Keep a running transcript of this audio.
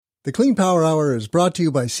The Clean Power Hour is brought to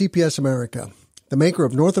you by CPS America, the maker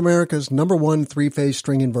of North America's #1 three-phase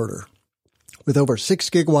string inverter, with over 6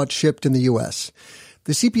 gigawatts shipped in the U.S.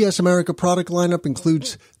 The CPS America product lineup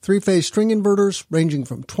includes three-phase string inverters ranging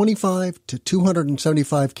from 25 to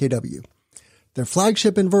 275 kW. Their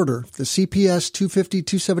flagship inverter, the CPS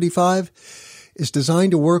 250-275, is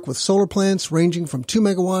designed to work with solar plants ranging from 2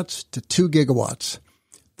 megawatts to 2 gigawatts.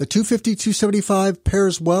 The 250-275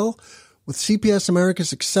 pairs well with CPS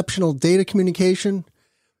America's exceptional data communication,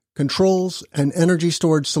 controls, and energy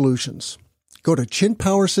storage solutions. Go to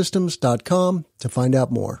chintpowersystems.com to find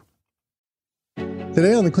out more.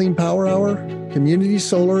 Today on the Clean Power Hour, community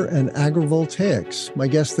solar and agrivoltaics. My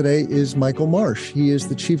guest today is Michael Marsch. He is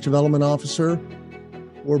the Chief Development Officer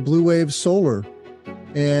for BlueWave Solar.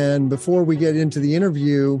 And before we get into the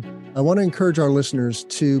interview, I want to encourage our listeners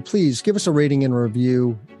to please give us a rating and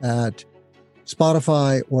review at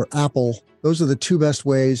Spotify or Apple. Those are the two best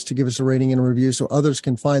ways to give us a rating and a review so others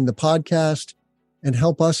can find the podcast and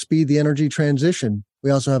help us speed the energy transition.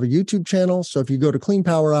 We also have a YouTube channel. So if you go to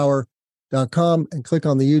cleanpowerhour.com and click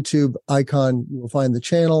on the YouTube icon, you will find the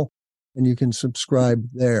channel and you can subscribe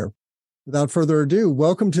there. Without further ado,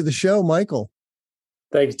 welcome to the show, Michael.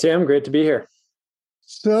 Thank you, Tim. Great to be here.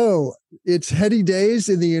 So it's heady days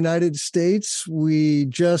in the United States. We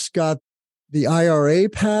just got the IRA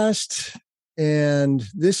passed. And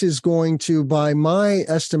this is going to, by my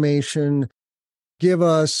estimation, give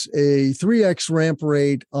us a 3x ramp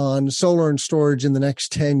rate on solar and storage in the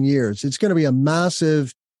next 10 years. It's going to be a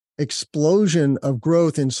massive explosion of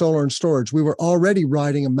growth in solar and storage. We were already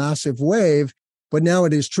riding a massive wave, but now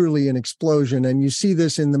it is truly an explosion. And you see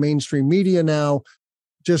this in the mainstream media now,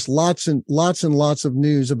 just lots and lots of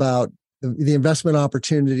news about the investment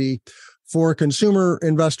opportunity for consumer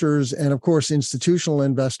investors and, of course, institutional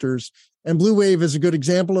investors. And BlueWave is a good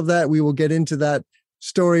example of that. We will get into that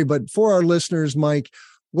story. But for our listeners, Mike,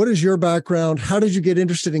 what is your background? How did you get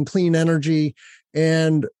interested in clean energy?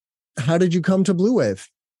 And how did you come to BlueWave?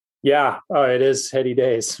 Yeah, it is heady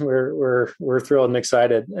days. We're thrilled and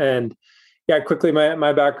excited. And yeah, quickly,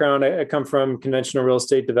 my background, I come from conventional real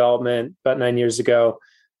estate development. About 9 years ago,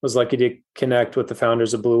 was lucky to connect with the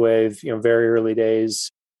founders of BlueWave, very early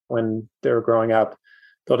days when they were growing up,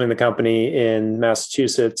 building the company in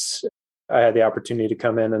Massachusetts. I had the opportunity to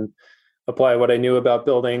come in and apply what I knew about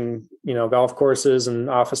building, golf courses and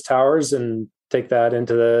office towers and take that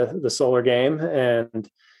into the solar game and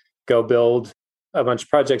go build a bunch of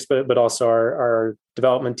projects, but also our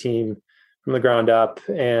development team from the ground up.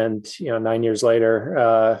 And, 9 years later,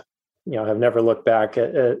 I've never looked back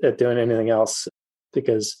at doing anything else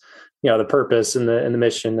because, the purpose and the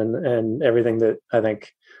mission and everything that I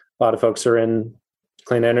think a lot of folks are in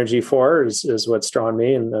clean energy for is what's drawn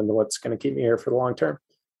me and what's going to keep me here for the long term.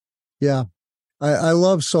 Yeah. I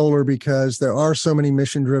love solar because there are so many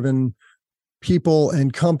mission-driven people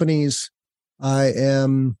and companies. I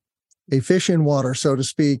am a fish in water, so to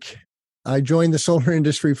speak. I joined the solar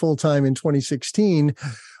industry full-time in 2016,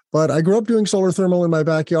 but I grew up doing solar thermal in my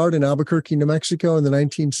backyard in Albuquerque, New Mexico in the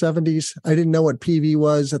 1970s. I didn't know what PV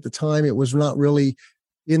was at the time. It was not really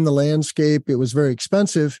in the landscape. It was very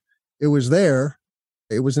expensive. It was there.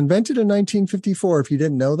 It was invented in 1954, if you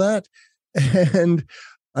didn't know that. And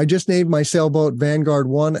I just named my sailboat Vanguard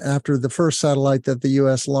 1 after the first satellite that the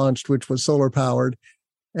U.S. launched, which was solar powered.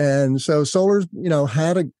 And so solar,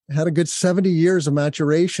 had a good 70 years of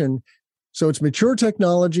maturation. So it's mature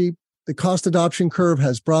technology. The cost adoption curve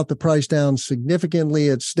has brought the price down significantly.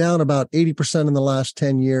 It's down about 80% in the last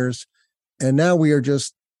 10 years. And now we are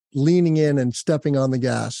just leaning in and stepping on the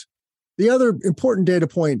gas. The other important data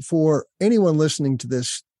point for anyone listening to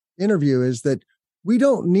this interview is that we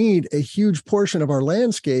don't need a huge portion of our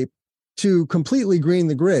landscape to completely green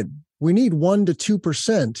the grid. We need 1% to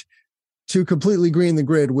 2% to completely green the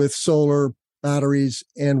grid with solar, batteries,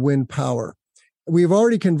 and wind power. We've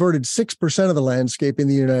already converted 6% of the landscape in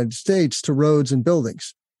the United States to roads and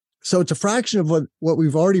buildings. So it's a fraction of what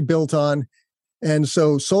we've already built on. And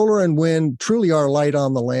so solar and wind truly are light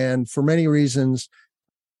on the land for many reasons,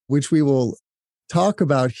 which we will talk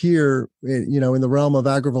about here, in the realm of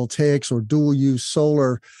agrivoltaics or dual use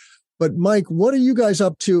solar. But Mike, what are you guys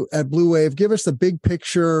up to at BlueWave? Give us the big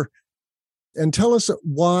picture and tell us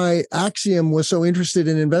why Axiom was so interested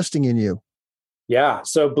in investing in you. Yeah.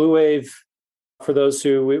 So BlueWave, for those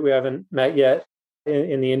who we haven't met yet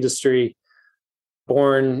in the industry,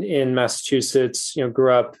 born in Massachusetts,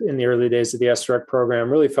 grew up in the early days of the SREC program,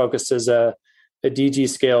 really focused as a DG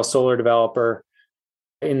scale solar developer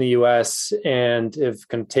in the US and have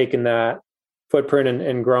kind of taken that footprint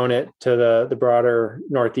and grown it to the broader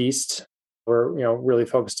Northeast. We're really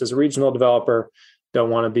focused as a regional developer, don't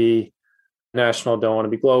want to be national, don't want to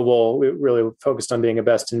be global. We really focused on being a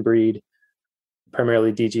best in breed,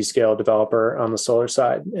 primarily DG scale developer on the solar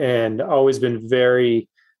side, and always been very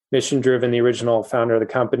mission driven. The original founder of the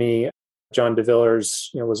company, John DeVillers,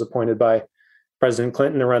 was appointed by President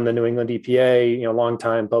Clinton to run the New England EPA,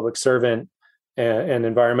 longtime public servant and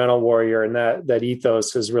environmental warrior. And that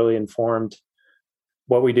ethos has really informed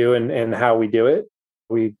what we do and how we do it.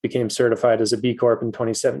 We became certified as a B Corp in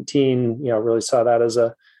 2017, really saw that as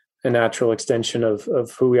a natural extension of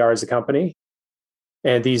who we are as a company.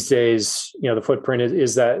 And these days, the footprint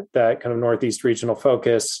is that kind of Northeast regional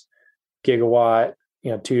focus, gigawatt,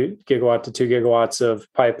 2 gigawatt to 2 gigawatts of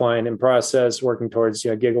pipeline in process, working towards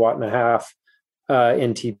gigawatt and a half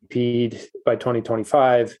NTP'd by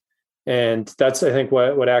 2025. And that's, I think,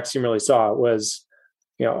 what Axiom really saw was,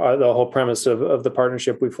 the whole premise of the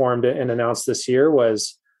partnership we formed and announced this year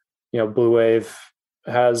was, BlueWave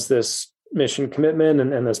has this mission commitment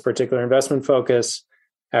and this particular investment focus.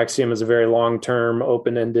 Axiom is a very long-term,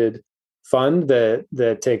 open-ended fund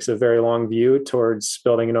that takes a very long view towards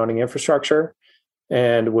building and owning infrastructure,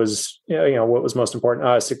 and was, what was most important to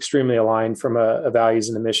us, extremely aligned from a values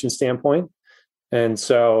and a mission standpoint. And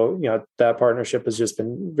so, that partnership has just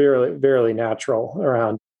been very, very natural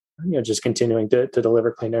around, just continuing to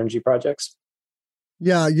deliver clean energy projects.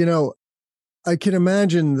 Yeah, I can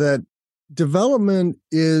imagine that development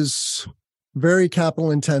is very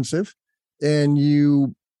capital intensive, and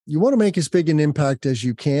you want to make as big an impact as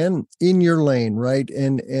you can in your lane, right?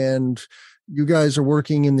 And you guys are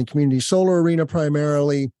working in the community solar arena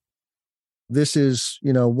primarily. This is,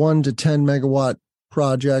 1 to 10 megawatt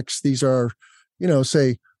projects. These are,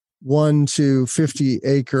 say 1 to 50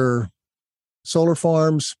 acre solar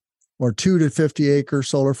farms or 2 to 50 acre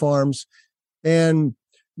solar farms. And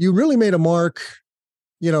you really made a mark,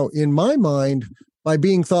 in my mind, by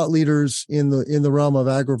being thought leaders in the realm of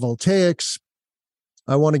agrivoltaics.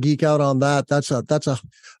 I want to geek out on that. That's a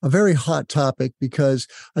very hot topic because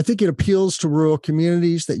I think it appeals to rural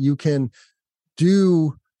communities that you can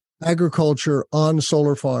do agriculture on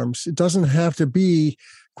solar farms. It doesn't have to be,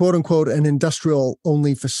 quote unquote, an industrial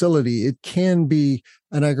only facility. It can be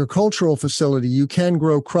an agricultural facility. You can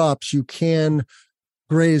grow crops. You can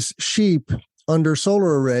graze sheep under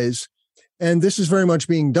solar arrays. And this is very much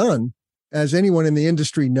being done, as anyone in the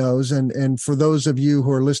industry knows. And for those of you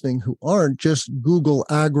who are listening who aren't, just Google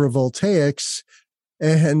agrivoltaics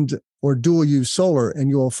or dual use solar, and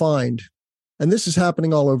you will find. And this is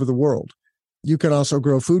happening all over the world. You can also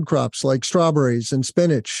grow food crops like strawberries and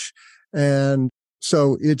spinach. And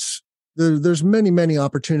so there's many, many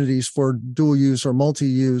opportunities for dual use or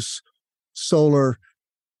multi-use solar.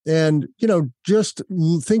 And, just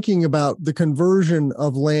thinking about the conversion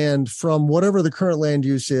of land from whatever the current land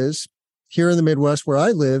use is. Here in the Midwest where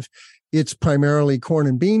I live, it's primarily corn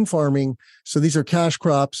and bean farming. So these are cash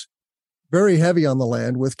crops, very heavy on the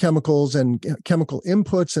land with chemicals and chemical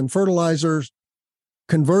inputs and fertilizers,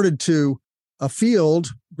 converted to a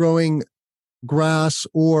field growing grass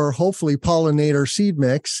or hopefully pollinator seed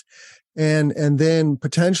mix, and then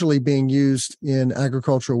potentially being used in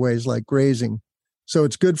agricultural ways like grazing. So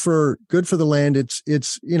it's good for the land.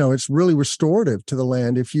 It's really restorative to the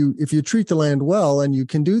land if you treat the land well, and you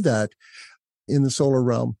can do that in the solar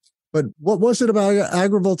realm. But what was it about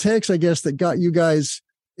agrivoltaics, I guess, that got you guys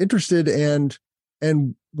interested,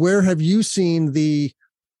 and where have you seen the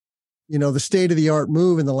state of the art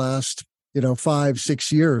move in the last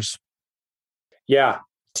 5-6 years? Yeah,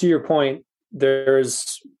 to your point,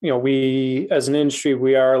 there's, we as an industry,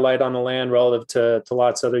 we are light on the land relative to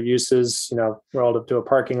lots of other uses, relative to a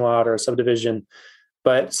parking lot or a subdivision.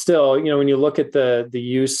 But still, when you look at the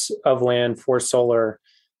use of land for solar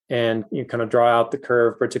and you kind of draw out the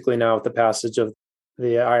curve, particularly now with the passage of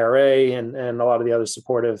the IRA and a lot of the other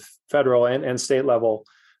supportive federal and state level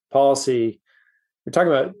policy, we're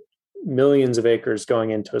talking about millions of acres going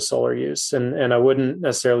into a solar use. And I wouldn't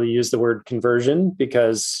necessarily use the word conversion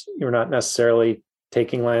because you're not necessarily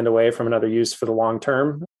taking land away from another use for the long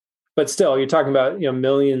term. But still, you're talking about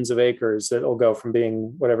millions of acres that will go from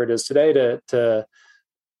being whatever it is today to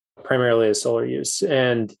primarily a solar use.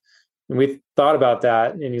 And we thought about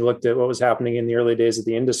that, and you looked at what was happening in the early days of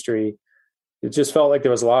the industry. It just felt like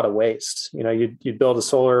there was a lot of waste. You'd build a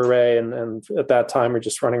solar array, and at that time, we're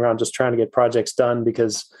just running around just trying to get projects done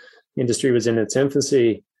because the industry was in its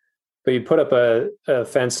infancy. But you put up a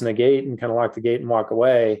fence and a gate and kind of lock the gate and walk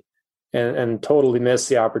away, and totally miss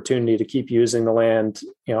the opportunity to keep using the land,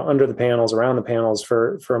 under the panels, around the panels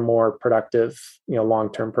for a more productive,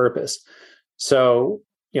 long-term purpose. So,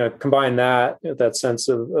 combine that sense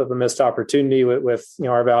of a missed opportunity with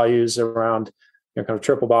our values around, kind of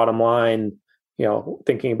triple bottom line,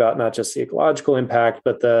 thinking about not just the ecological impact,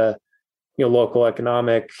 but the local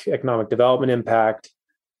economic development impact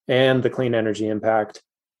and the clean energy impact.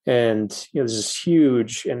 And there's this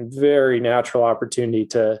huge and very natural opportunity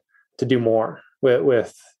to do more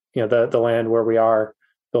with the land where we are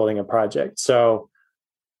building a project. So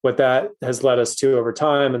what that has led us to over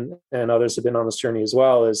time, and others have been on this journey as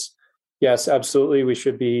well, is yes, absolutely, we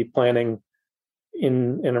should be planting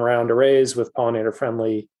in and around arrays with pollinator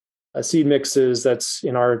friendly seed mixes. That's,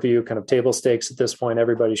 in our view, kind of table stakes at this point.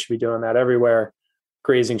 Everybody should be doing that everywhere.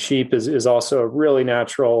 Grazing sheep is also really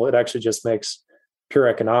natural. It actually just makes pure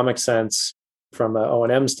economic sense from an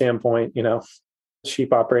O&M standpoint.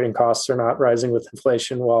 Sheep operating costs are not rising with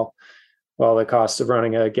inflation, while the cost of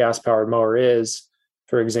running a gas-powered mower is,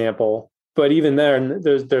 for example. But even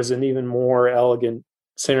there's an even more elegant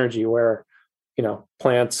synergy where,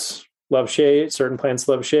 plants love shade, certain plants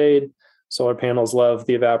love shade, solar panels love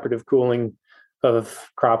the evaporative cooling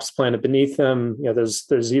of crops planted beneath them.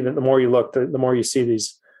 There's even, the more you look, the more you see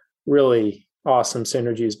these really awesome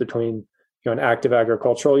synergies between, an active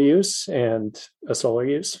agricultural use and a solar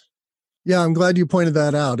use. Yeah, I'm glad you pointed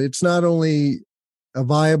that out. It's not only a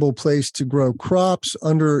viable place to grow crops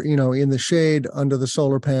under, in the shade under the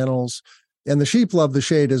solar panels, and the sheep love the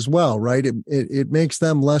shade as well, right? It makes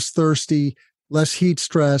them less thirsty, less heat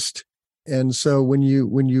stressed. And so when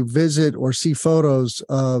you visit or see photos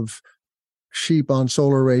of sheep on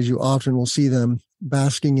solar arrays, you often will see them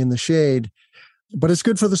basking in the shade. But it's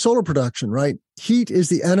good for the solar production, right? Heat is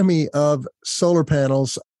the enemy of solar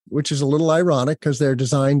panels, which is a little ironic because they're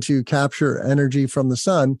designed to capture energy from the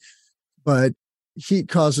sun. But heat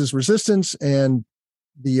causes resistance, and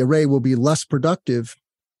the array will be less productive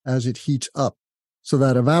as it heats up. So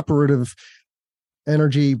that evaporative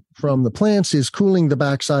energy from the plants is cooling the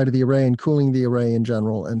backside of the array and cooling the array in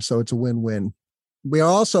general. And so it's a win-win. We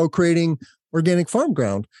are also creating organic farm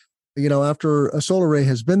ground. After a solar array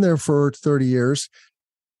has been there for 30 years,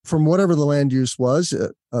 from whatever the land use was,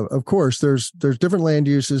 of course, there's different land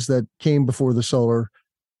uses that came before the solar.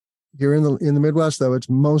 Here in the Midwest, though, it's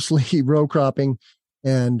mostly row cropping,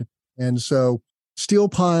 and so steel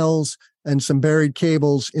piles and some buried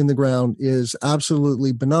cables in the ground is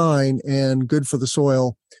absolutely benign and good for the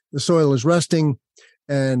soil. The soil is resting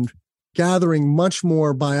and gathering much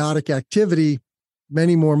more biotic activity.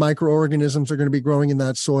 Many more microorganisms are going to be growing in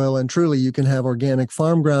that soil, and truly you can have organic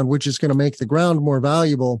farm ground, which is going to make the ground more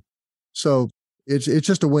valuable. So it's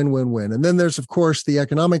just a win-win-win. And then there's, of course, the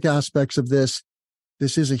economic aspects of this.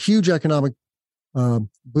 This is a huge economic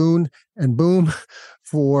boon and boom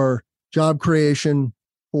for job creation,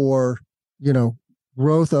 for,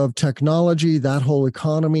 growth of technology, that whole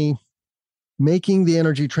economy, making the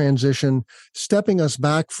energy transition, stepping us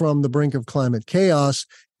back from the brink of climate chaos,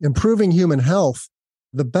 improving human health.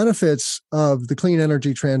 The benefits of the clean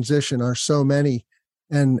energy transition are so many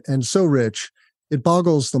and so rich, it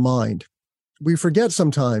boggles the mind. We forget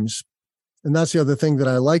sometimes, and that's the other thing that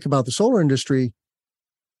I like about the solar industry,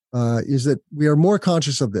 is that we are more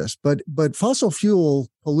conscious of this. But fossil fuel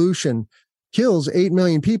pollution kills 8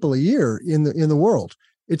 million people a year in the world.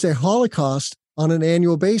 It's a holocaust on an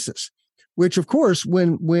annual basis, which, of course,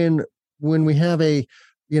 when we have a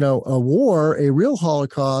war, a real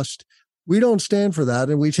holocaust, we don't stand for that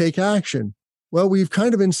and we take action. Well, we've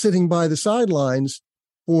kind of been sitting by the sidelines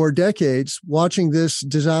for decades, watching this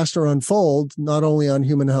disaster unfold, not only on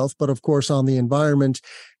human health, but of course on the environment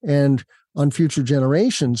and on future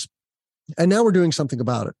generations. And now we're doing something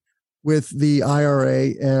about it with the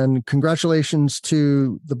IRA. And congratulations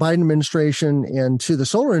to the Biden administration and to the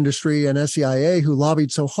solar industry and SEIA, who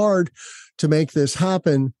lobbied so hard to make this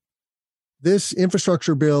happen. This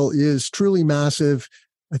infrastructure bill is truly massive.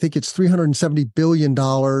 I think it's $370 billion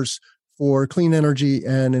for clean energy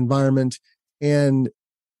and environment. And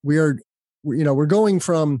we're going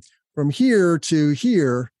from here to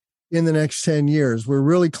here in the next 10 years. We're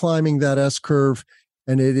really climbing that S curve,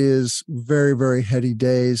 and it is very, very heady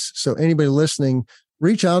days. So anybody listening,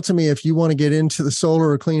 reach out to me if you want to get into the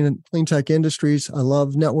solar or clean tech industries. I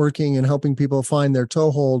love networking and helping people find their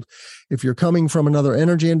toehold. If you're coming from another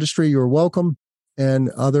energy industry, you're welcome.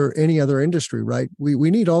 And any other industry, right?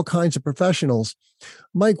 We need all kinds of professionals.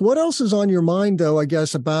 Mike, what else is on your mind, though, I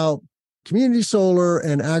guess, about community solar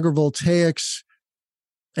and agrivoltaics?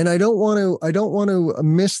 And I don't want to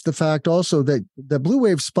miss the fact also that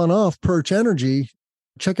BlueWave spun off Perch Energy.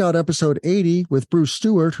 Check out episode 80 with Bruce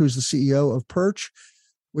Stewart, who's the CEO of Perch,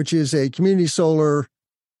 which is a community solar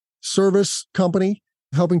service company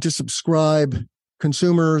helping to subscribe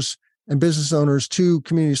consumers and business owners to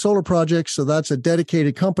community solar projects. So that's a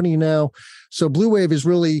dedicated company now. So BlueWave is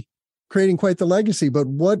really creating quite the legacy. But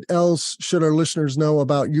what else should our listeners know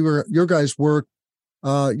about your guys' work,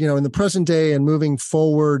 in the present day and moving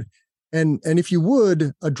forward? And if you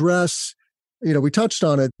would address, we touched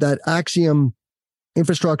on it, that Axiom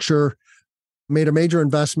Infrastructure made a major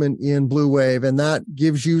investment in BlueWave, and that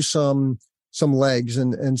gives you some legs.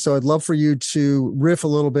 And so I'd love for you to riff a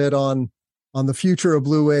little bit on the future of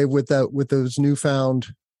BlueWave with those newfound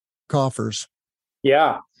coffers.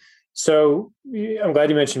 Yeah. So I'm glad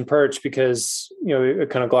you mentioned Perch, because, it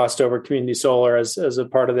kind of glossed over community solar as a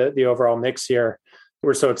part of the overall mix here.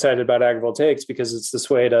 We're so excited about agrivoltaics because it's this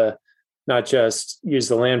way to not just use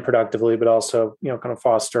the land productively, but also, kind of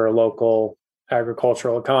foster a local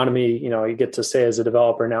agricultural economy. You get to say as a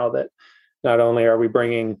developer now that not only are we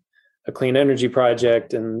bringing a clean energy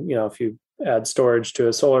project, and, if you add storage to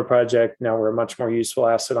a solar project, now we're a much more useful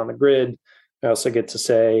asset on the grid. I also get to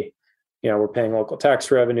say, we're paying local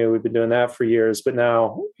tax revenue. We've been doing that for years, but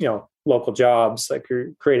now, local jobs, like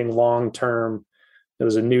you're creating long-term. There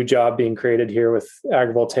was a new job being created here with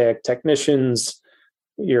agrivoltaic technicians.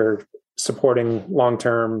 You're supporting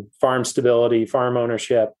long-term farm stability, farm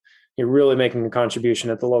ownership. You're really making a contribution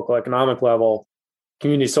at the local economic level.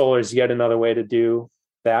 Community solar is yet another way to do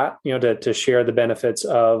that, to share the benefits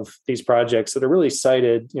of these projects that are really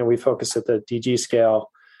cited. We focus at the DG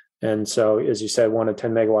scale. And so, as you said, 1 to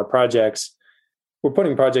 10 megawatt projects, we're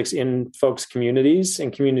putting projects in folks' communities,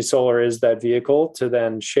 and community solar is that vehicle to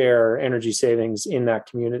then share energy savings in that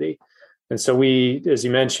community. And so we, as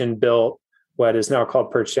you mentioned, built what is now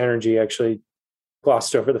called Perched Energy. Actually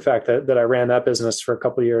glossed over the fact that I ran that business for a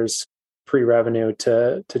couple of years pre-revenue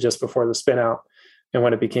to just before the spin out, and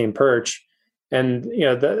when it became Perch. And,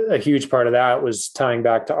 a huge part of that was tying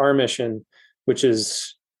back to our mission, which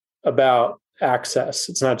is about access.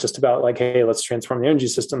 It's not just about like, hey, let's transform the energy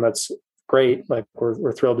system. That's great. Like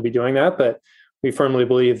we're thrilled to be doing that, but we firmly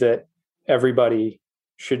believe that everybody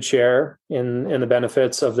should share in the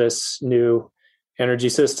benefits of this new energy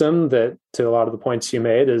system that, to a lot of the points you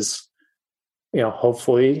made, is,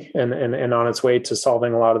 hopefully and on its way to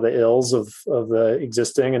solving a lot of the ills of the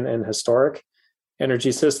existing and historic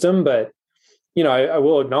energy system. But, I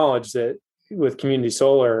will acknowledge that with community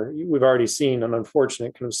solar, we've already seen an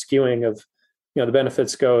unfortunate kind of skewing of, the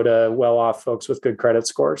benefits go to well-off folks with good credit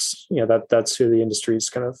scores. That's who the industry's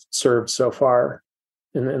kind of served so far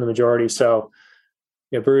in the majority. So,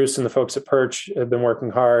 Bruce and the folks at Perch have been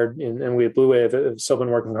working hard, and we at BlueWave have still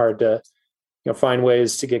been working hard to, find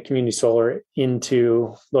ways to get community solar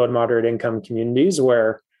into low and moderate income communities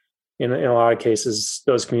where, in a lot of cases,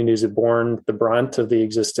 those communities have borne the brunt of the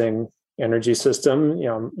existing energy system.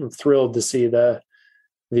 I'm thrilled to see the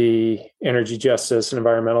energy justice and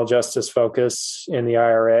environmental justice focus in the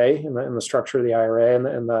IRA and the structure of the IRA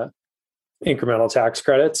and the incremental tax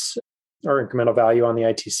credits or incremental value on the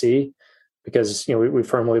ITC, because we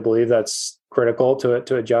firmly believe that's critical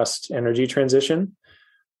to a just energy transition.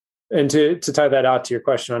 And to tie that out to your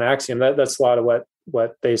question on Axiom, that's a lot of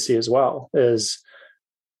what they see as well. Is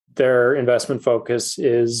their investment focus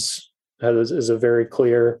is a very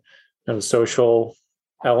clear social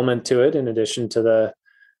element to it, in addition to the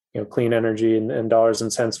clean energy and dollars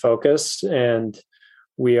and cents focus. And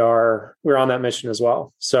we're on that mission as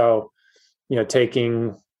well. So,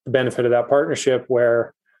 taking the benefit of that partnership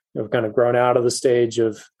where we've kind of grown out of the stage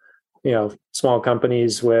of, small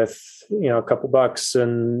companies with, a couple bucks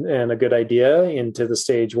and a good idea, into the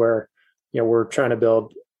stage where, we're trying to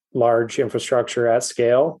build large infrastructure at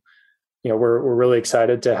scale. We're really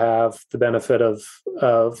excited to have the benefit of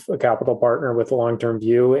a capital partner with a long-term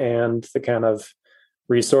view and the kind of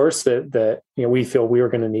resource that we feel we were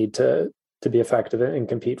going to need to be effective and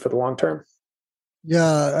compete for the long term.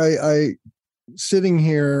 Yeah, I sitting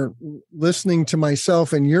here listening to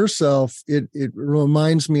myself and yourself, it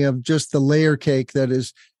reminds me of just the layer cake that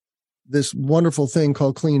is this wonderful thing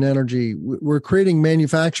called clean energy. We're creating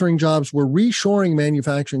manufacturing jobs. We're reshoring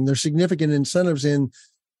manufacturing. There's significant incentives in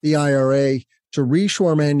the IRA to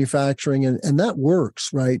reshore manufacturing, and that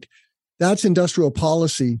works, right? That's industrial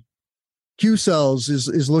policy. Q-Cells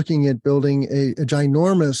is looking at building a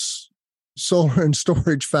ginormous solar and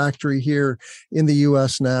storage factory here in the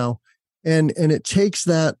U.S. now. And it takes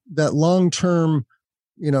that long-term,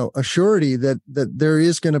 assurity that there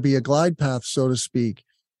is going to be a glide path, so to speak.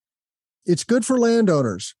 It's good for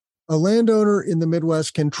landowners. A landowner in the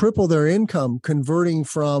Midwest can triple their income converting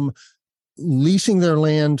from leasing their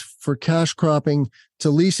land for cash cropping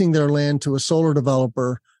to leasing their land to a solar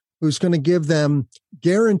developer who's going to give them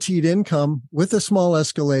guaranteed income with a small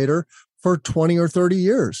escalator for 20 or 30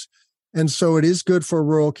 years. And so it is good for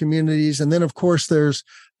rural communities. And then, of course, there's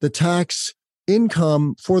the tax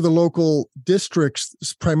income for the local districts,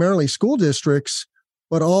 primarily school districts,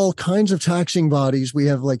 but all kinds of taxing bodies. We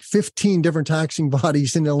have like 15 different taxing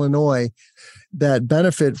bodies in Illinois that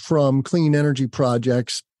benefit from clean energy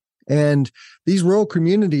projects. And these rural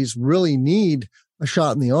communities really need a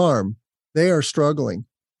shot in the arm. They are struggling.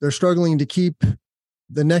 They're struggling to keep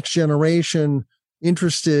the next generation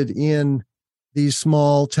interested in these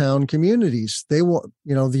small town communities. They want,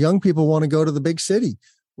 the young people want to go to the big city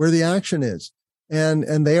where the action is,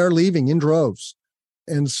 and they are leaving in droves.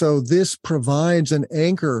 And so this provides an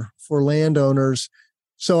anchor for landowners.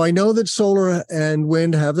 So I know that solar and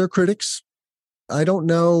wind have their critics. I don't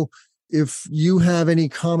know if you have any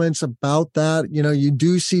comments about that. You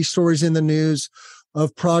do see stories in the news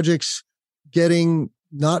of projects getting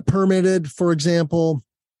not permitted, for example,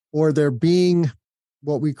 or there being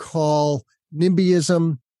what we call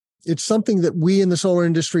NIMBYism. It's something that we in the solar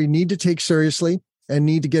industry need to take seriously and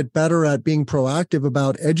need to get better at being proactive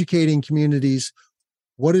about educating communities.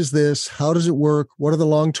 What is this? How does it work? What are the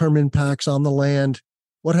long-term impacts on the land?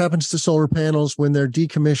 What happens to solar panels when they're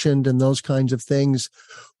decommissioned and those kinds of things?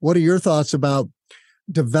 What are your thoughts about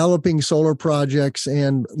developing solar projects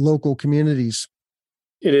and local communities?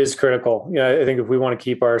 It is critical. I think if we want to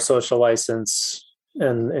keep our social license,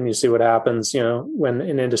 and you see what happens, when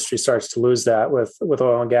an industry starts to lose that with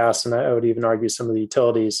oil and gas, and I would even argue some of the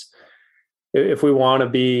utilities, if we want to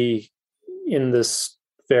be in this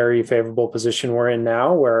very favorable position we're in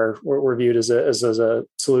now, where we're viewed as a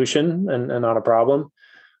solution and not a problem,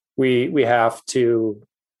 we have to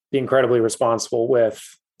be incredibly responsible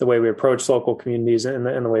with the way we approach local communities and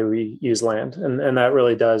the way we use land. And that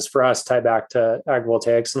really does, for us, tie back to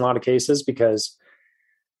agrivoltaics in a lot of cases, because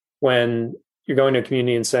when you're going to a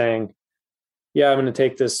community and saying, yeah, I'm going to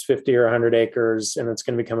take this 50 or 100 acres and it's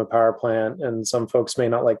going to become a power plant, and some folks may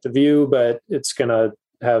not like the view, but it's going to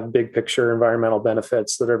have big picture environmental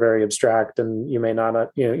benefits that are very abstract and you may not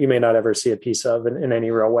ever see a piece of in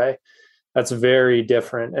any real way. That's very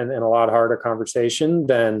different and a lot harder conversation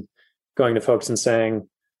than going to folks and saying,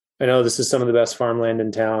 I know this is some of the best farmland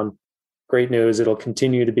in town. Great news. It'll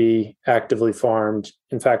continue to be actively farmed.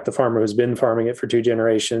 In fact, the farmer who's been farming it for 2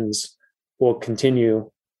 generations will continue,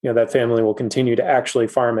 that family will continue to actually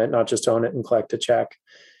farm it, not just own it and collect a check.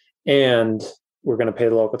 And we're going to pay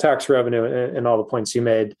the local tax revenue and all the points you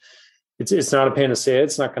made. It's not a panacea.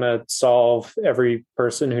 It's not going to solve every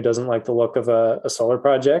person who doesn't like the look of a solar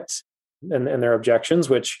project and their objections,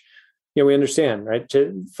 which, we understand, right?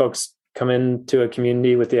 Folks come into a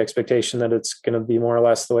community with the expectation that it's going to be more or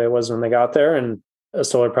less the way it was when they got there. And a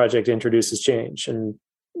solar project introduces change. And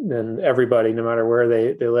then everybody, no matter where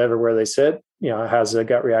they live or where they sit, has a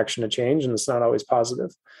gut reaction to change, and it's not always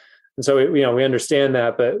positive. And so, we understand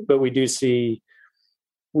that, but we do see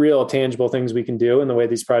real tangible things we can do in the way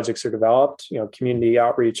these projects are developed. Community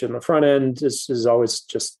outreach in the front end is always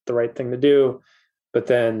just the right thing to do. But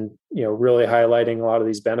then, really highlighting a lot of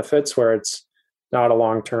these benefits where it's not a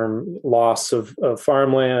long-term loss of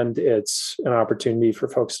farmland. It's an opportunity for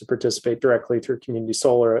folks to participate directly through community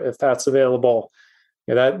solar if that's available.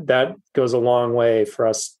 That goes a long way for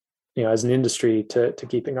us, as an industry to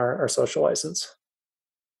keeping our social license.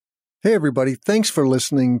 Hey, everybody. Thanks for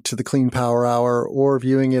listening to the Clean Power Hour or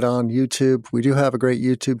viewing it on YouTube. We do have a great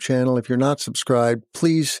YouTube channel. If you're not subscribed,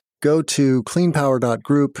 please go to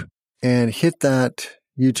cleanpower.group and hit that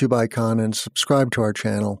YouTube icon and subscribe to our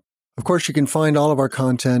channel. Of course, you can find all of our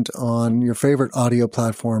content on your favorite audio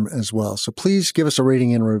platform as well. So please give us a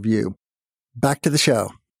rating and review. Back to the show.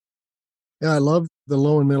 Yeah, I love the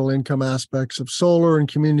low and middle income aspects of solar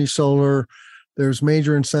and community solar. There's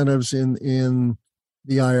major incentives in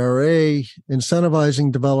the IRA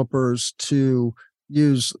incentivizing developers to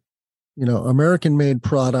use, American-made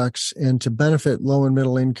products and to benefit low and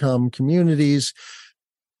middle income communities.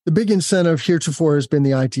 The big incentive heretofore has been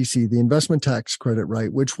the ITC, the investment tax credit,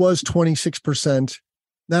 right, which was 26%.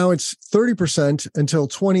 Now it's 30% until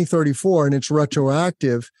 2034, and it's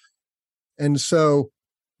retroactive. And so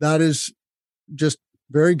that is just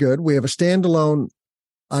very good. We have a standalone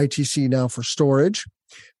ITC now for storage,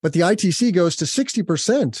 but the ITC goes to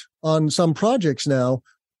 60% on some projects now,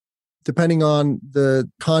 depending on the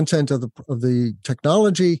content of the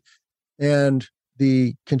technology and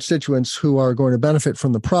the constituents who are going to benefit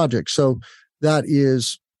from the project. So that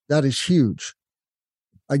is huge.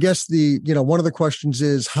 I guess one of the questions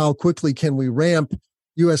is how quickly can we ramp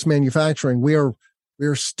U.S. manufacturing? We are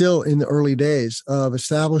still in the early days of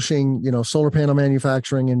establishing, solar panel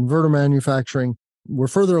manufacturing, inverter manufacturing. We're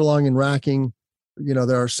further along in racking.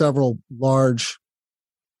 There are several large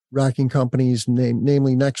racking companies,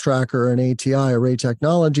 namely Nextracker and ATI, Array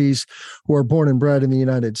Technologies, who are born and bred in the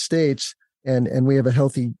United States. and we have a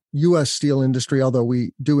healthy U.S. steel industry, although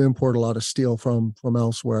we do import a lot of steel from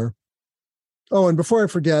elsewhere. Oh, and before I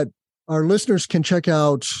forget, our listeners can check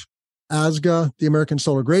out ASGA, the American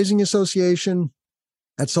Solar Grazing Association,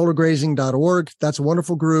 at solargrazing.org. That's a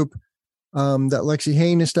wonderful group that Lexi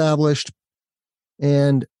Hain established,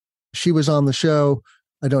 and she was on the show.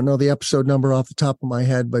 I don't know the episode number off the top of my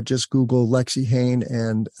head, but just Google Lexi Hain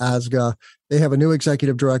and ASGA. They have a new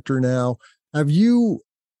executive director now. Have you,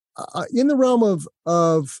 in the realm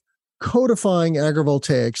of codifying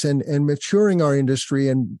agrivoltaics and maturing our industry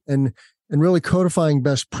and really codifying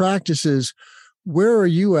best practices, where are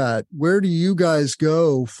you at? Where do you guys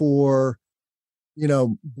go for,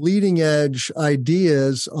 bleeding edge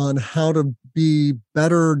ideas on how to be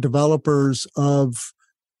better developers of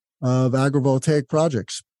agrivoltaic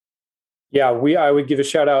projects? Yeah, I would give a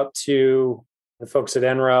shout out to the folks at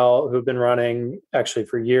NREL who've been running actually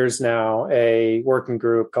for years now a working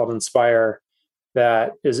group called Inspire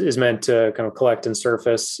that is meant to kind of collect and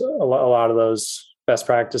surface a lot of those best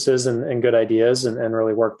practices and good ideas and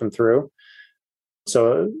really work them through.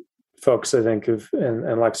 So folks, I think, and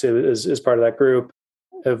Lexi is part of that group,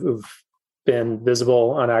 who've been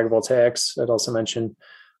visible on agrivoltaics. I'd also mention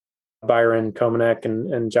Byron Komanek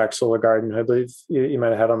and Jack Solar Garden, who I believe you might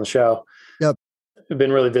have had on the show. Yep. Have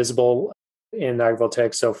been really visible in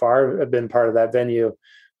agrivoltaics so far. I've been part of that venue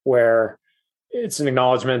where it's an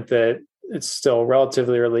acknowledgement that it's still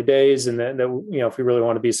relatively early days, and that if we really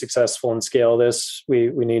want to be successful and scale this, we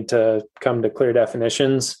need to come to clear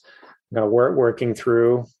definitions. Working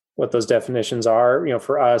through what those definitions are.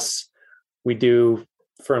 For us, we do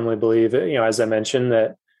firmly believe, as I mentioned,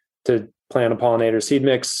 that to plant a pollinator seed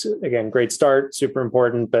mix, again, great start, super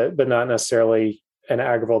important, but not necessarily an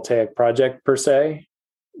agrivoltaic project per se.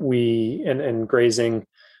 And grazing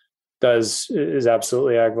is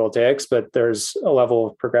absolutely agrivoltaics, but there's a level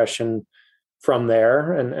of progression from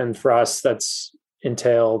there. And for us, that's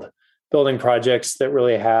entailed building projects that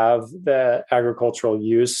really have the agricultural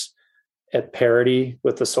use at parity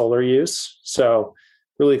with the solar use. So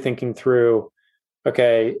really thinking through,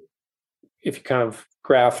 okay, if you kind of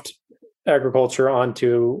graft agriculture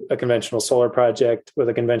onto a conventional solar project with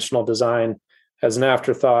a conventional design as an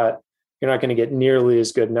afterthought, you're not going to get nearly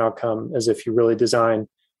as good an outcome as if you really design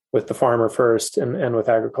with the farmer first and with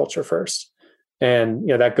agriculture first. And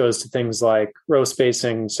that goes to things like row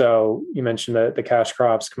spacing. So you mentioned the cash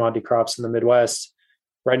crops, commodity crops in the Midwest.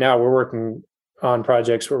 Right now, we're working on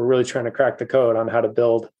projects where we're really trying to crack the code on how to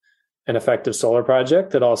build an effective solar project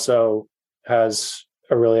that also has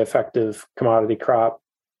a really effective commodity crop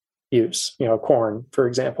use, corn, for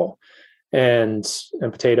example, and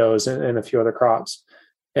potatoes and a few other crops.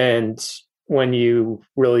 And when you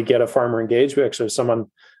really get a farmer engaged, we actually have someone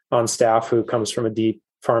on staff who comes from a deep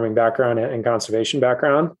farming background and conservation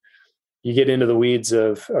background. You get into the weeds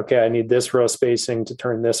of, okay, I need this row spacing to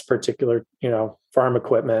turn this particular, farm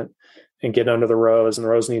equipment and get under the rows, and the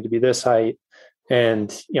rows need to be this height.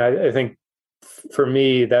 And, I think for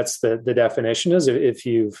me, that's the definition, is if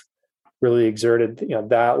you've really exerted,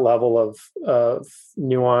 that level of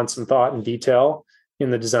nuance and thought and detail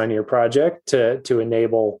in the design of your project to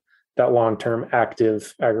enable that long-term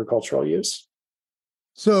active agricultural use.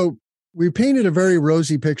 So we painted a very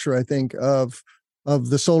rosy picture, I think, of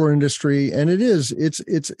the solar industry, and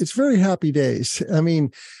it's very happy days. I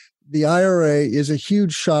mean, the IRA is a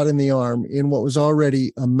huge shot in the arm in what was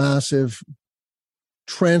already a massive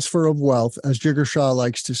transfer of wealth, as Jigar Shah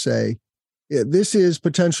likes to say. This is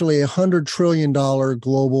potentially $100 trillion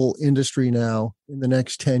global industry now in the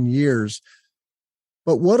next 10 years.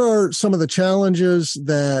 But what are some of the challenges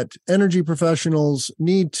that energy professionals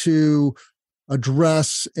need to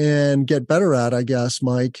address and get better at, I guess,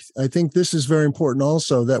 Mike? I think this is very important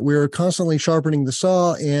also, that we're constantly sharpening the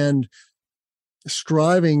saw and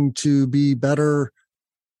striving to be a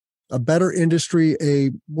better industry, a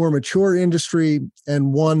more mature industry,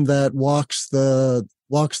 and one that walks the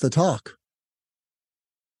talk.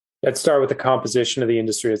 Let's start with the composition of the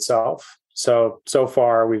industry itself. So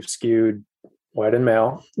far we've skewed white and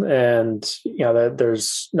male, and that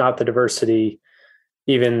there's not the diversity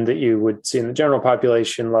even that you would see in the general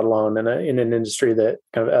population, let alone in an industry that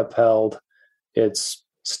kind of upheld its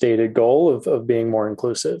stated goal of being more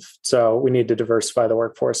inclusive. So we need to diversify the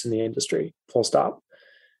workforce in the industry, full stop.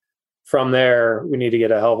 From there, we need to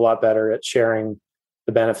get a hell of a lot better at sharing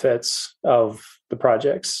the benefits of the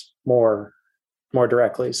projects more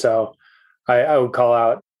directly. So I would call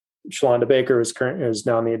out Shalonda Baker, who's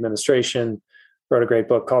now in the administration, wrote a great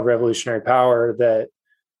book called Revolutionary Power that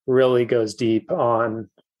really goes deep on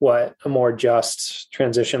what a more just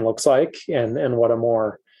transition looks like and what a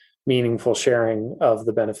more meaningful sharing of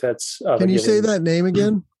the benefits of Can you say that name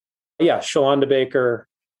again? Yeah, Shalonda Baker,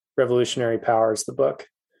 Revolutionary Power is the book.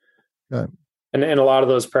 Okay. And a lot of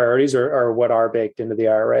those priorities are what are baked into the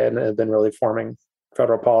IRA and have been really forming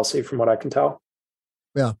federal policy from what I can tell.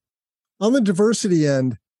 Yeah. On the diversity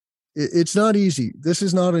end, it's not easy. This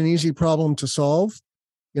is not an easy problem to solve.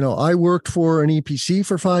 I worked for an EPC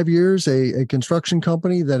for 5 years, a construction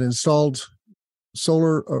company that installed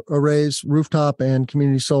solar arrays, rooftop and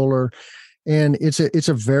community solar. And it's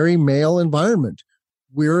a very male environment.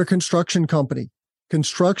 We're a construction company.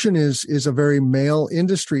 Construction is a very male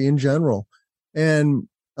industry in general. And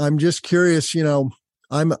I'm just curious,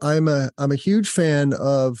 I'm a huge fan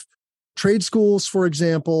of trade schools, for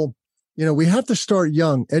example. We have to start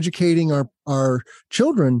young, educating our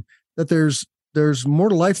children that there's more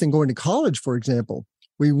to life than going to college, for example.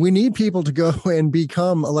 We need people to go and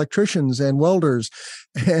become electricians and welders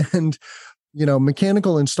and,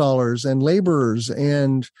 mechanical installers and laborers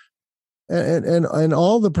and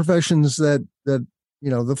all the professions that,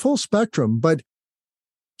 the full spectrum. But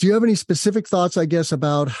do you have any specific thoughts, I guess,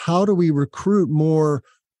 about how do we recruit more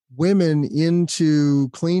women into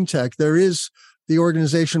clean tech? There is the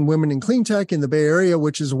organization Women in Clean Tech in the Bay Area,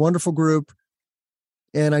 which is a wonderful group.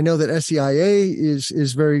 And I know that SEIA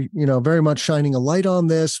is very, very much shining a light on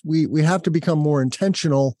this. We have to become more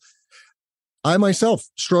intentional. I myself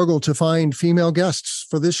struggle to find female guests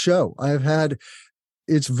for this show.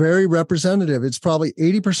 It's very representative. It's probably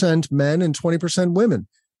 80% men and 20% women.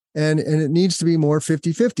 And it needs to be more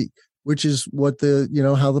 50-50, which is what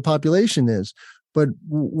how the population is. But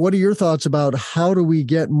what are your thoughts about how do we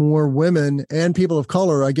get more women and people of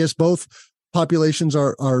color? I guess both populations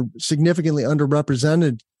are significantly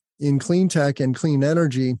underrepresented in clean tech and clean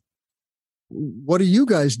energy. What are you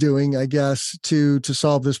guys doing, I guess, to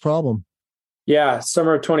solve this problem? Yeah,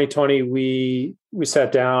 summer of 2020, we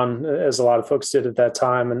sat down, as a lot of folks did at that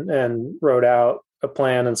time, and wrote out a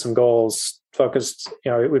plan and some goals focused.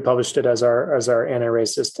 We published it as our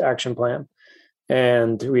anti-racist action plan,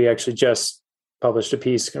 and we actually just published a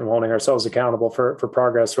piece kind of holding ourselves accountable for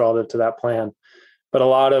progress relative to that plan. But a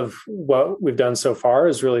lot of what we've done so far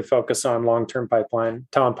is really focus on long-term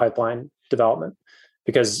talent pipeline development.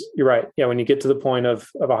 Because you're right. Yeah, when you get to the point of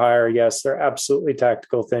a hire, yes, there are absolutely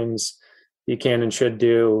tactical things you can and should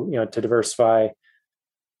do, to diversify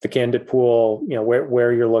the candidate pool,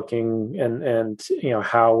 where you're looking and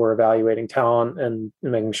how we're evaluating talent and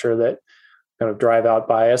making sure that kind of drive out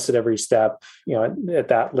bias at every step, at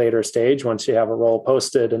that later stage, once you have a role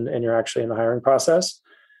posted and you're actually in the hiring process.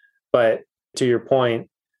 But to your point,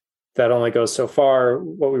 that only goes so far.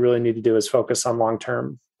 What we really need to do is focus on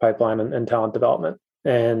long-term pipeline and talent development.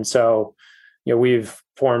 And so, we've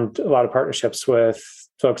formed a lot of partnerships with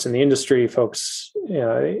folks in the industry, folks,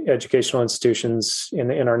 educational institutions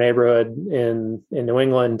in our neighborhood in New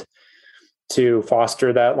England to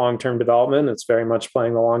foster that long-term development. It's very much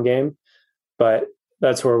playing the long game, but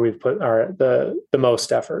that's where we've put the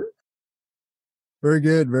most effort. Very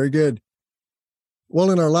good. Very good.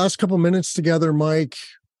 Well, in our last couple minutes together, Mike,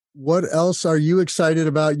 what else are you excited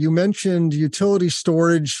about? You mentioned utility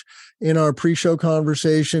storage in our pre-show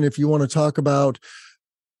conversation. If you want to talk about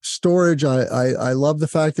storage, I love the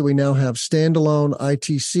fact that we now have standalone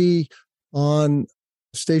ITC on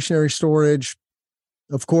stationary storage.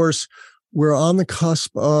 Of course, we're on the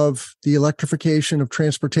cusp of the electrification of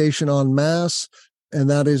transportation en masse, and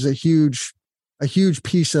that is a huge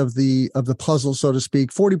piece of the puzzle, so to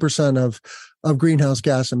speak. 40% of greenhouse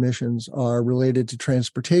gas emissions are related to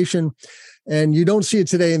transportation. And you don't see it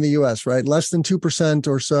today in the US, right? Less than 2%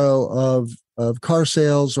 or so of car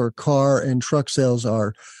sales or car and truck sales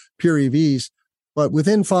are pure EVs. But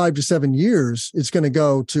within 5 to 7 years, it's going to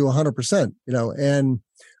go to 100%, and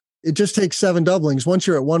it just takes 7 doublings. Once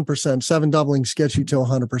you're at 1%, 7 doublings gets you to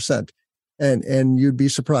 100%. And you'd be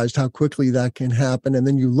surprised how quickly that can happen. And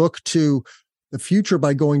then you look to the future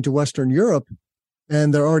by going to Western Europe,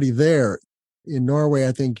 and they're already there. In Norway,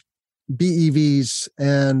 I think BEVs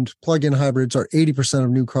and plug-in hybrids are 80%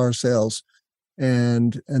 of new car sales.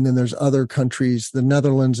 And then there's other countries, the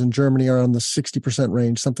Netherlands and Germany are on the 60%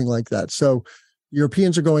 range, something like that. So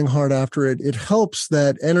Europeans are going hard after it. It helps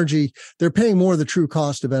that energy, they're paying more of the true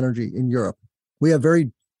cost of energy in Europe. We have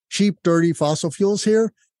very cheap, dirty fossil fuels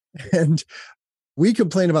here. And we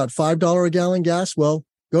complain about $5 a gallon gas. Well,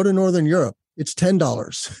 go to Northern Europe. It's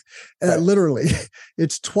 $10. Literally,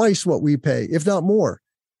 it's twice what we pay, if not more.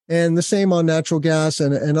 And the same on natural gas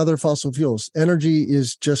and other fossil fuels. Energy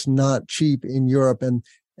is just not cheap in Europe. And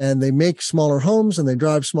they make smaller homes and they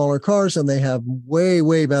drive smaller cars and they have way,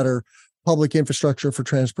 way better public infrastructure for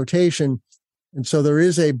transportation. And so there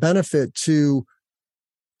is a benefit to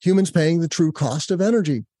humans paying the true cost of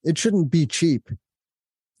energy. It shouldn't be cheap.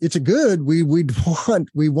 It's a good. We want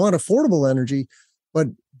affordable energy, but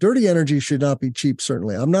dirty energy should not be cheap.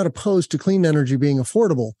 Certainly, I'm not opposed to clean energy being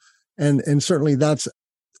affordable, and certainly that's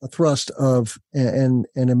a thrust of and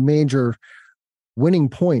a major winning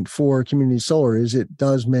point for community solar is it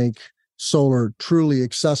does make solar truly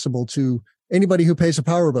accessible to anybody who pays a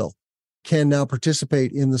power bill can now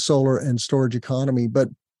participate in the solar and storage economy. But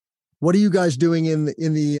what are you guys doing in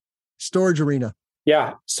the storage arena?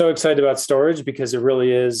 Yeah, so excited about storage because it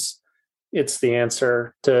really is, it's the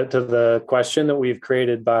answer to the question that we've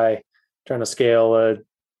created by trying to scale a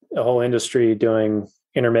whole industry doing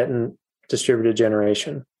intermittent distributed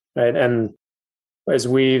generation, right? And as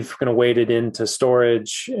we've kind of waded into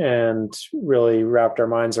storage and really wrapped our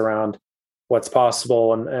minds around what's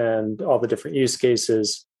possible and all the different use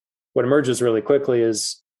cases, what emerges really quickly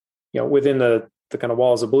is, within the kind of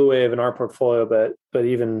walls of BlueWave in our portfolio, but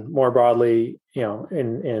even more broadly,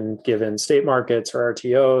 in given state markets or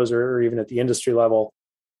RTOs or even at the industry level,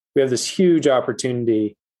 we have this huge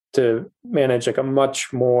opportunity to manage like a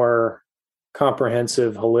much more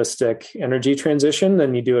comprehensive, holistic energy transition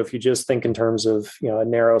than you do if you just think in terms of, a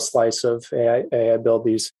narrow slice of, I build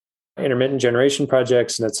these intermittent generation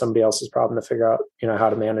projects and it's somebody else's problem to figure out, how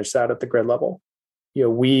to manage that at the grid level.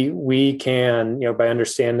 We can, by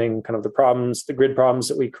understanding kind of the grid problems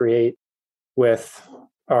that we create with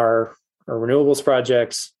our renewables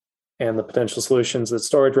projects and the potential solutions that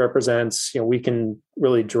storage represents, we can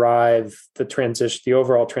really drive the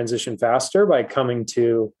overall transition faster by coming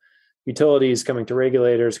to utilities, coming to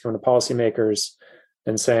regulators, coming to policymakers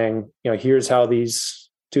and saying, here's how these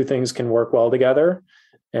two things can work well together.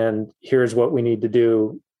 And here's what we need to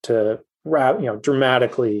do to,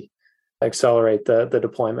 dramatically accelerate the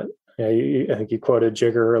deployment. I think you quoted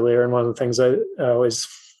Jigger earlier, and one of the things I always,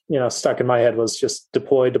 stuck in my head was just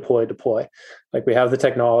deploy. Like we have the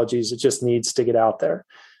technologies, it just needs to get out there.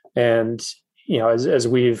 And, as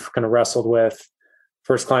we've kind of wrestled with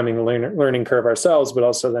first climbing the learning curve ourselves, but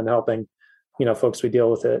also then helping, folks we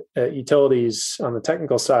deal with at utilities on the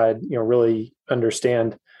technical side, really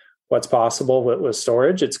understand what's possible with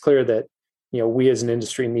storage. It's clear that we as an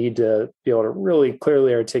industry need to be able to really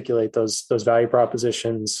clearly articulate those value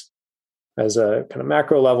propositions as a kind of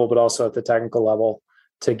macro level, but also at the technical level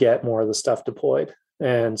to get more of the stuff deployed.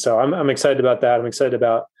 And so I'm excited about that. I'm excited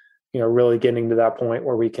about, really getting to that point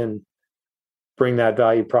where we can bring that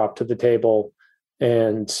value prop to the table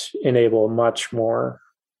and enable a much more,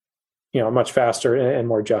 much faster and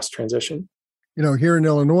more just transition. Here in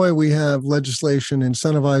Illinois, we have legislation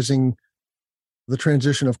incentivizing the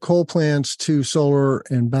transition of coal plants to solar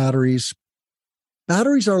and batteries.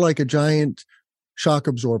 Batteries are like a giant shock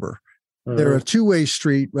absorber. Mm-hmm. They're a two-way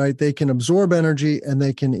street, right? They can absorb energy and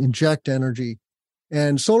they can inject energy.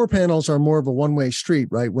 And solar panels are more of a one-way street,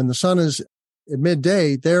 right? When the sun is at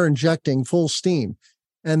midday, they're injecting full steam.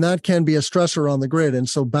 And that can be a stressor on the grid. And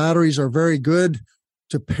so batteries are very good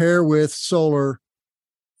to pair with solar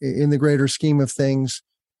in the greater scheme of things.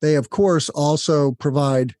 They, of course, also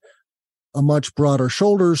provide a much broader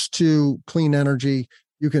shoulders to clean energy.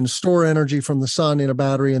 You can store energy from the sun in a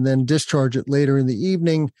battery and then discharge it later in the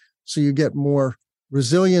evening. So you get more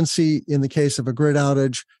resiliency in the case of a grid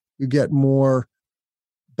outage. You get more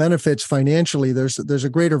benefits financially. There's a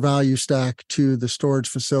greater value stack to the storage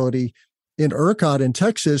facility. In ERCOT in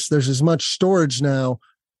Texas, there's as much storage now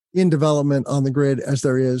in development on the grid as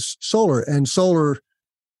there is solar. And solar,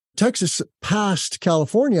 Texas passed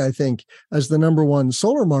California, I think, as the number one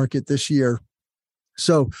solar market this year.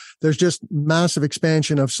 So there's just massive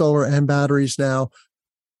expansion of solar and batteries now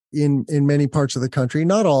in many parts of the country.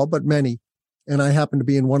 Not all, but many. And I happen to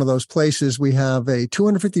be in one of those places. We have a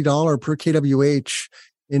 $250 per kWh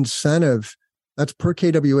incentive. That's per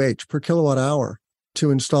kWh, per kilowatt hour,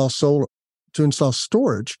 to install solar, to install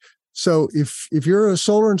storage. So if you're a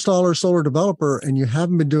solar installer, solar developer, and you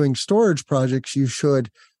haven't been doing storage projects, you should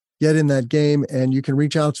get in that game, and you can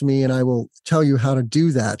reach out to me and I will tell you how to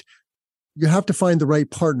do that. You have to find the right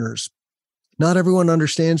partners. Not everyone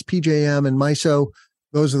understands PJM and MISO.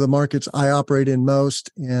 Those are the markets I operate in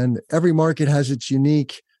most, and every market has its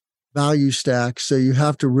unique value stack. So you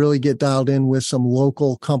have to really get dialed in with some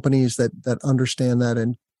local companies that understand that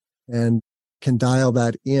and can dial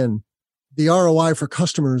that in. The ROI for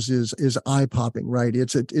customers is eye-popping, right?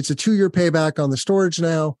 It's a 2-year payback on the storage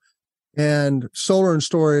now, and solar and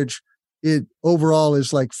storage, it overall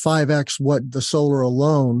is like 5x what the solar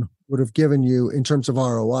alone would have given you in terms of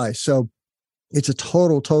ROI. So it's a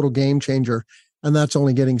total game changer. And that's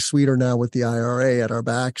only getting sweeter now with the IRA at our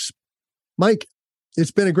backs. Mike, it's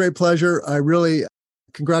been a great pleasure. I really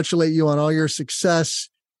congratulate you on all your success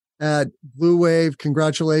at BlueWave.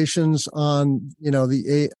 Congratulations on,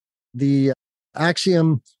 the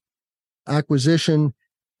Axiom acquisition.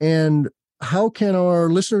 And how can our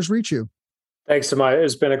listeners reach you? Thanks so much.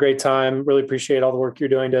 It's been a great time. Really appreciate all the work you're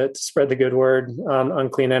doing to spread the good word on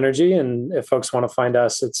clean energy. And if folks want to find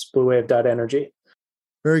us, it's bluewave.energy.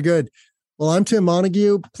 Very good. Well, I'm Tim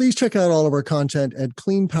Montague. Please check out all of our content at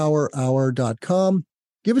cleanpowerhour.com.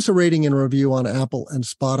 Give us a rating and review on Apple and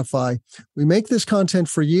Spotify. We make this content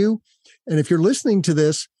for you. And if you're listening to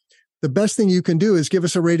this, the best thing you can do is give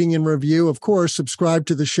us a rating and review. Of course, subscribe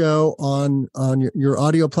to the show on your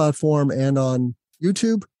audio platform and on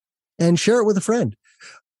YouTube, and share it with a friend.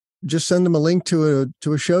 Just send them a link to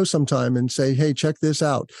a show sometime and say, hey, check this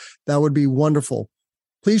out. That would be wonderful.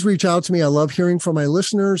 Please reach out to me. I love hearing from my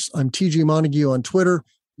listeners. I'm TG Montague on Twitter.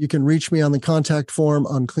 You can reach me on the contact form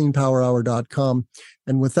on cleanpowerhour.com.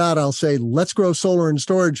 And with that, I'll say, let's grow solar and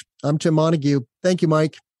storage. I'm Tim Montague. Thank you,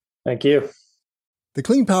 Mike. Thank you. The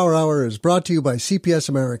Clean Power Hour is brought to you by CPS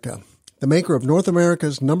America, the maker of North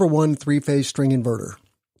America's #1 three-phase string inverter,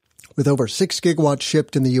 with over 6 gigawatts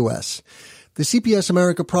shipped in the U.S. The CPS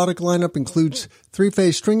America product lineup includes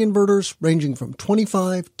three-phase string inverters ranging from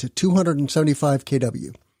 25 to 275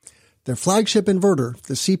 kW. Their flagship inverter,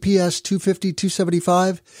 the CPS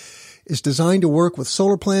 250-275, is designed to work with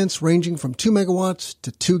solar plants ranging from 2 megawatts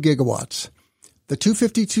to 2 gigawatts. The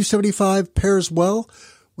 250-275 pairs well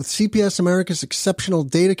with CPS America's exceptional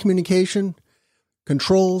data communication,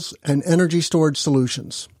 controls, and energy storage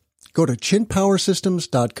solutions. Go to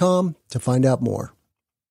chintpowersystems.com to find out more.